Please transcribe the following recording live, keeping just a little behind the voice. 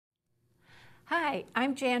Hi,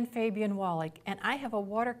 I'm Fabian Wallake, and I have a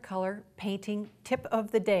watercolor painting tip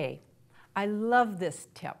of the day. I love this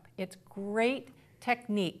tip. It's great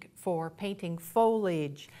technique for painting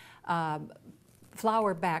foliage,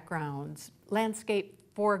 flower backgrounds, landscape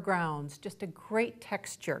foregrounds, just a great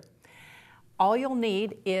texture. All you'll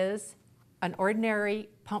need is an ordinary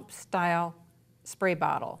pump style spray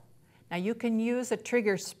bottle. Now you can use a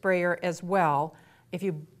trigger sprayer as well if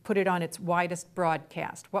you put it on its widest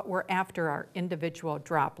broadcast. What we're after are individual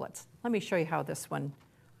droplets. Let me show you how this one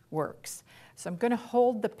works. So I'm going to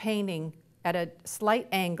hold the painting at a slight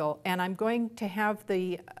angle, and I'm going to have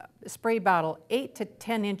the spray bottle 8 to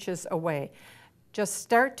 10 inches away. Just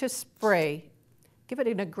start to spray. Give it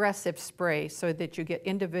an aggressive spray so that you get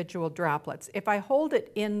individual droplets. If I hold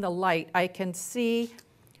it in the light, I can see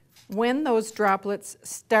when those droplets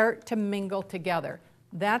start to mingle together.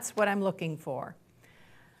 That's what I'm looking for.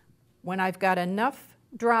 When I've got enough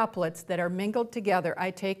droplets that are mingled together, I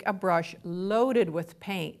take a brush loaded with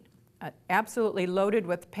paint, absolutely loaded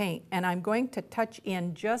with paint, and I'm going to touch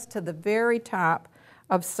in just to the very top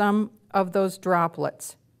of some of those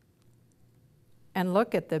droplets. And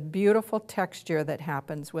look at the beautiful texture that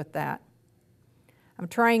happens with that. I'm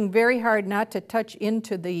trying very hard not to touch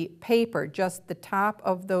into the paper, just the top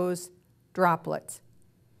of those droplets.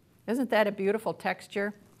 Isn't that a beautiful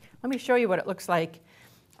texture? Let me show you what it looks like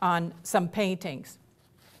on some paintings.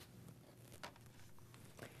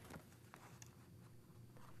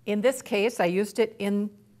 In this case, I used it in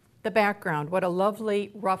the background. What a lovely,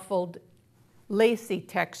 ruffled, lacy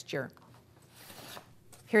texture.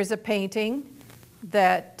 Here's a painting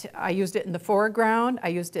that I used it in the foreground, I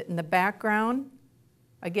used it in the background.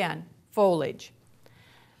 Again, foliage.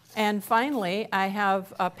 And finally, I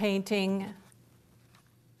have a painting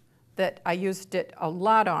that I used it a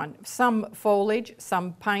lot on. Some foliage,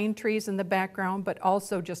 some pine trees in the background, but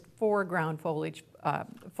also just foreground foliage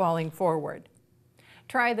falling forward.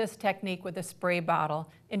 Try this technique with a spray bottle.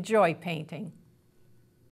 Enjoy painting.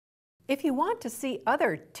 If you want to see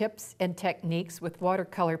other tips and techniques with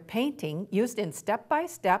watercolor painting used in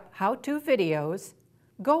step-by-step how-to videos,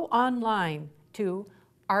 go online to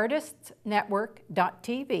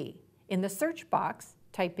artistsnetwork.tv. In the search box,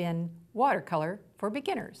 type in watercolor for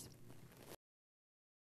beginners.